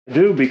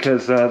do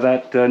because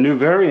that new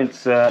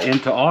variant's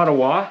into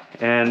Ottawa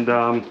and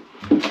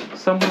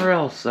somewhere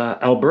else,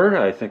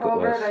 Alberta, I think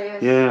Alberta, it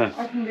was. yes. Yeah.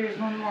 I think there's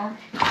one more.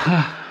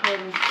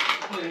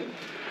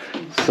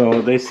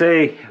 So they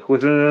say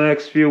within the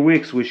next few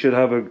weeks we should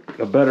have a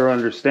better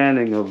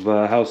understanding of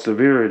how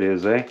severe it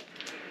is, eh?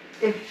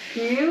 A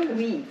few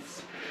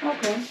weeks.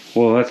 Okay.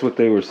 Well, that's what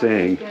they were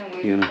saying,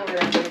 you know.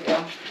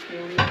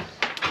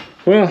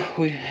 Well,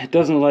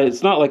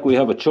 it's not like we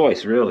have a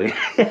choice, really.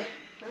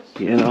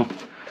 You know.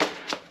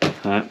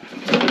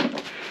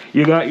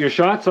 You got your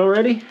shots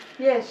already?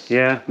 Yes.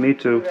 Yeah, me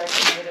too.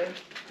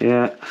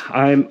 Yeah,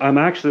 I'm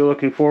actually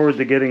looking forward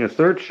to getting a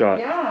third shot.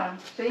 Yeah,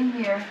 same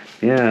here.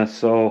 Yeah,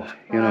 so,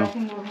 you know. I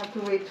think we'll have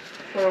to wait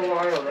for a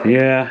while, right?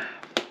 Yeah,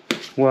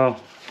 well,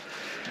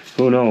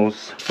 who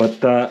knows.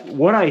 But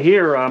what I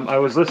hear, I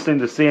was listening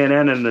to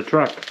CNN in the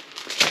truck,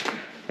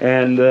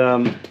 and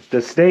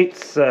the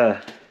states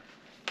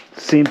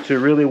seem to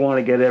really want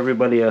to get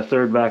everybody a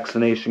third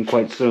vaccination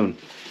quite soon.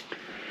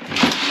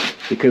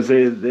 Because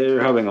they're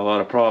having a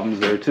lot of problems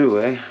there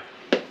too, eh?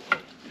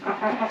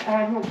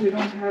 I hope we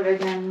don't have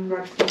again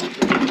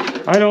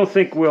vaccination. I don't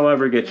think we'll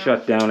ever get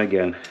shut down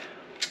again.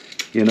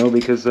 You know,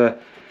 because I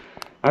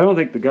don't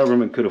think the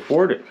government could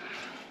afford it.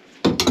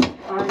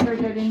 I heard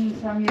that in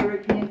some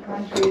European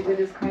countries it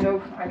is kind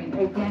of,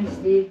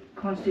 against the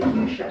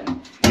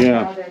constitution.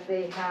 Yeah. Now that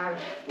they have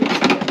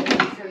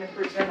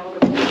 77% of the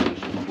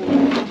population who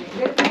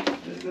are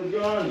Mr.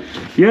 John.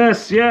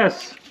 Yes,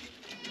 yes.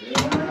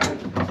 Yeah.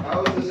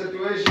 How's the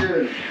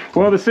situation?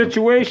 Well, the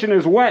situation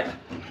is wet.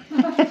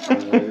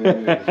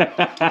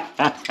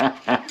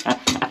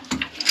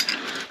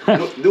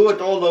 Do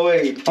it all the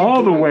way.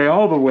 All the way,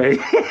 all the way.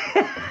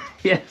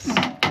 Yes.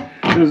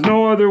 There's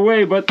no other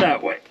way but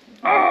that way.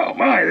 Oh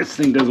my, this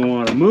thing doesn't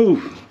want to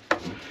move.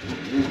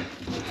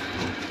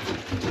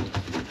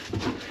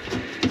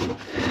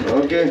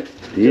 Okay.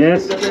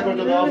 Yes. Take the paper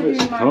to the office.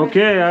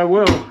 Okay, I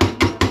will.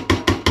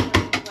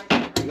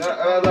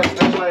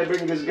 That's why I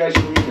bring this guy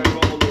so we can go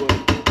all the way.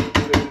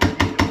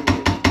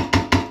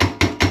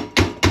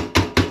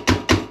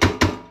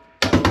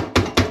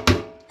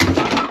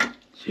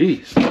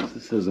 Jeez,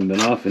 this hasn't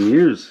been off in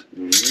years.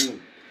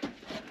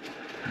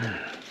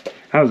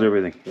 How's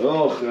everything?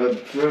 Oh,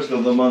 first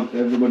of the month,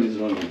 everybody's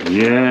running.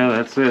 Yeah,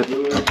 that's it.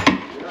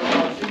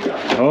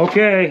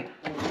 Okay.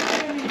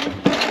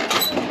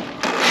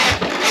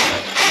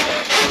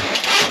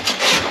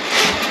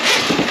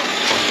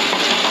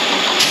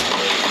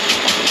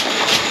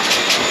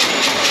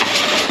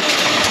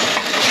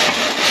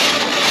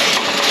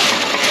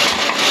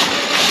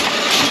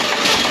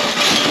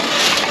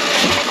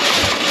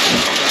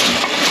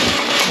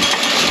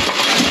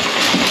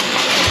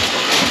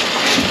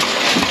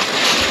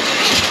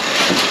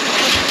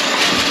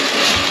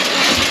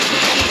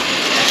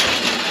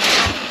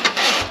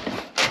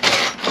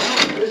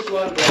 This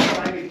one, they're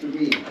trying to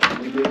be.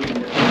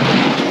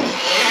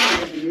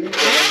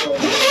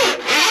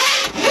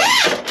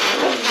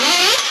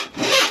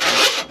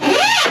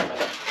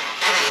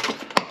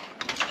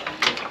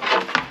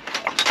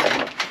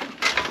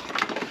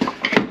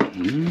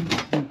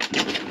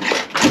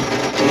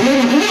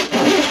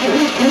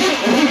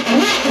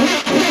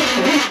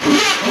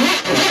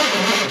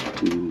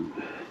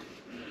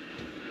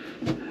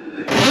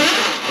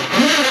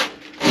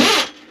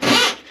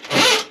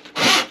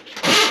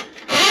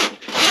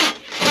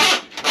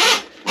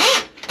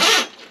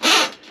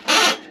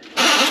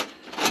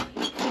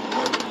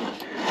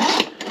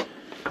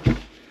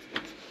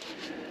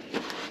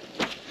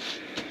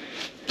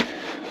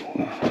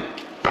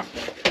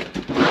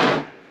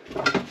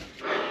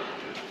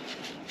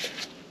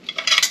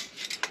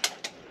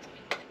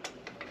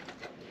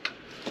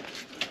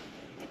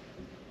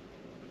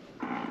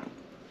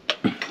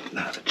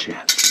 Not a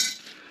chance.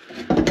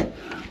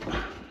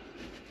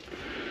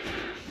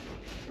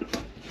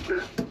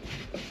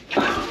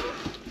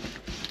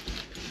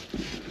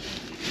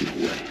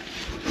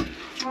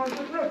 How's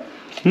it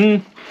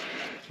look?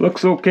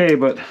 Looks okay,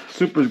 but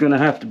Super's gonna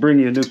have to bring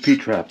you a new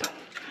P-trap.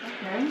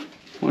 Okay.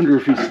 Wonder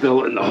if he's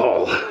still in the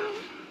hall.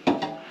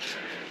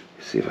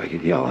 See if I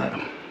can yell at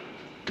him.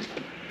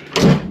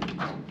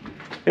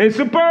 Hey,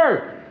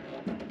 Super!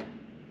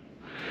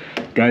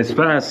 Guy's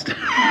fast.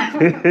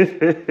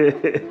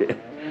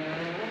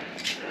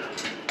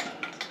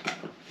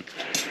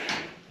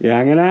 Yeah,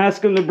 I'm gonna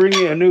ask him to bring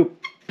you a new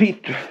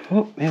P-trap.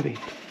 Oh, maybe.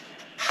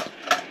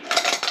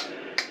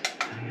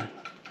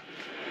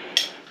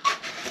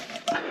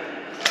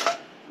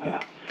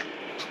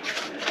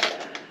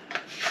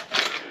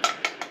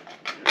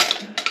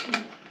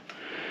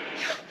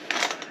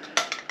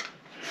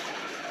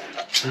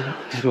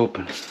 It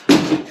opens.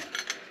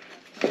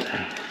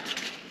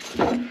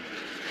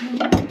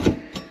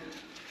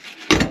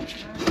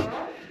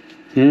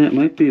 Yeah, it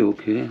might be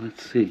okay.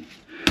 Let's see.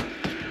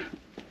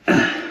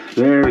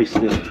 Very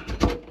stiff.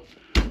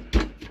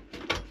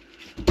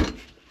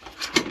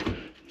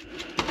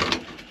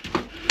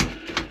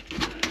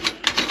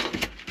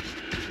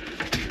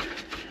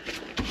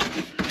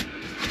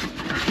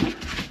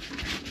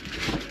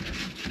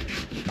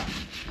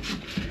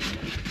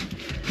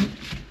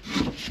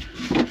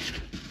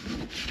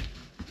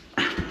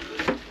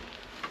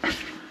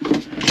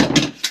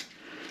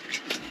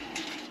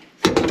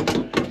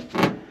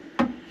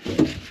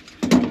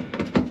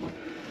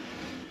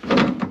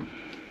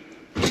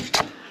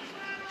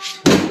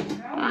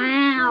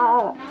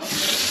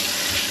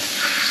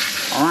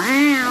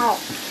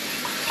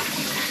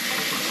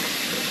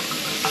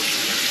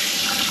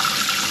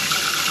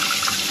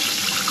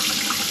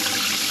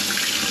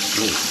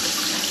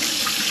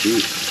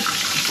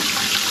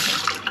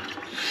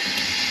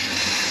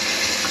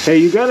 Hey,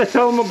 you gotta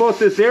tell them about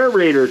this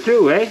aerator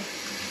too, eh?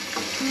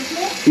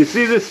 You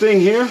see this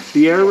thing here?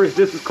 The aerator,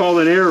 this is called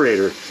an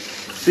aerator.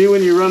 See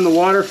when you run the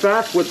water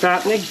fast, what's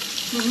happening?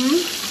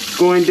 It's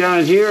going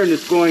down here and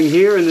it's going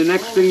here, and the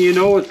next thing you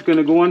know, it's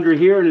gonna go under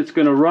here and it's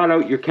gonna rot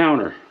out your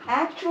counter.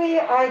 Actually,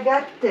 I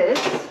got this.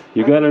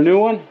 You got a new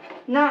one?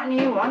 Not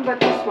new one, but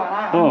this one.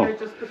 I'm gonna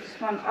just put this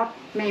one up.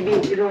 Maybe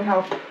it'll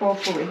help,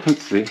 hopefully.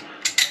 Let's see.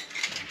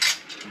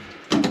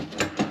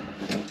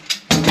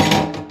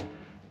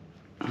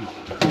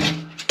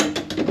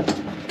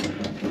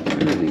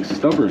 Everything's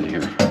stubborn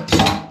here.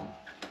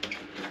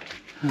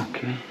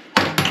 Okay.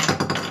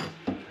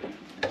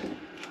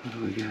 What do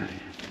we got here?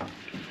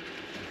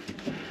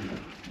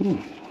 Ooh.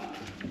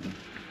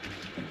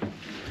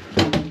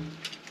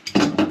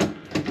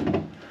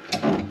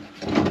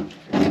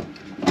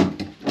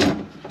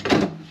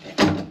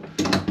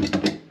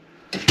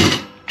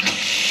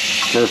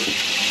 Perfect.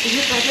 Is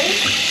it okay?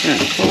 Yeah,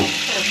 close.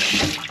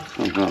 Perfect.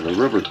 Somehow the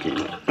rubber came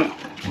out. Oh.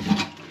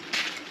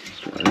 Let's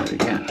try that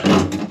again.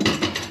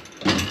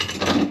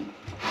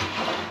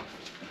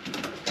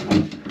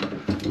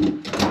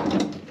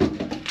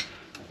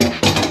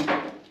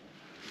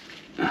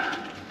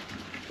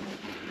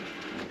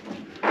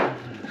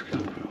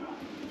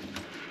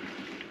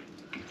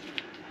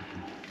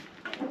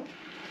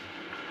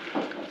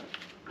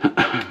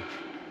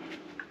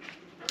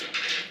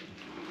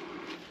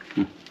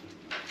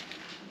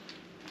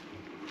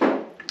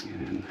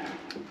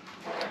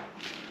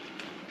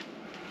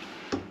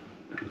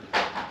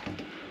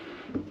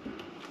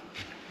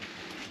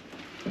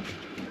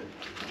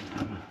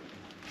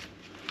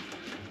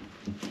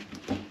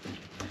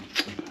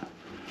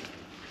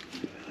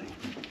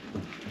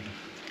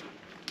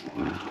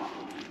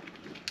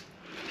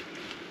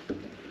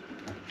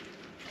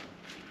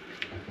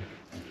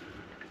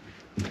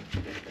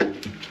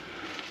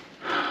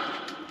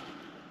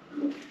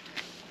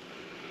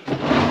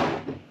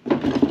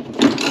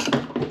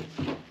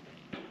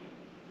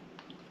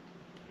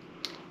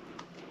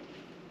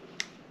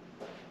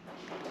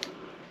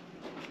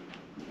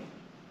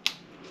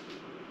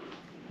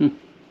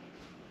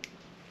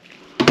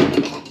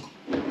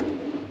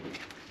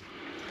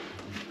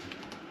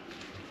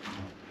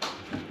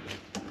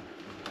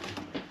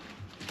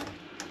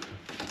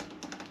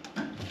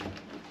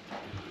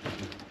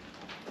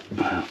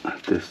 Well,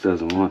 this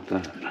doesn't want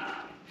that.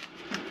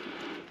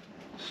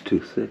 It's too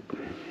thick,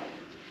 maybe.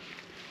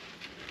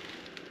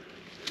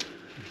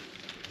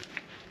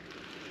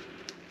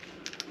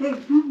 Hey,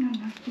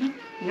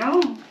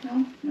 no.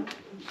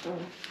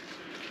 Sorry.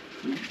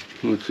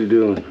 What's he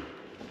doing?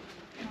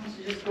 He wants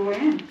to just go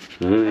in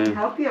Oh, and yeah.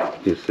 help you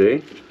out. You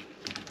see?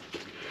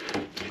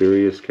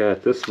 Curious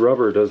cat. This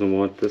rubber doesn't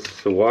want this.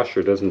 The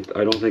washer doesn't.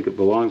 I don't think it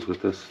belongs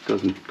with this. It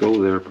doesn't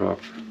go there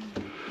properly.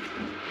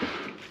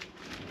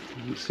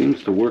 It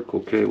seems to work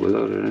okay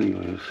without it,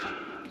 anyways.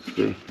 Let's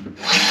see.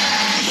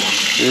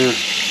 Yeah.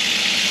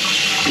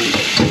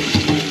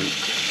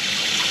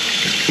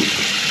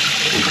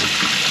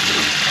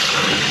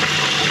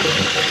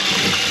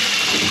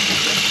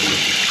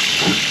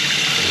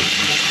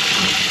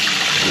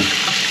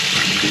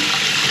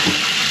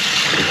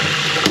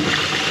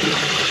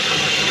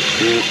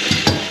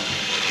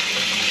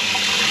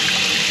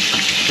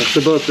 That's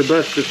about the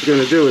best it's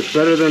going to do. It's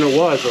better than it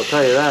was, I'll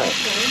tell you that. Okay.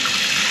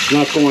 It's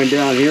not going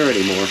down here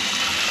anymore.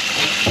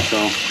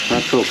 So,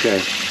 that's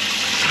okay.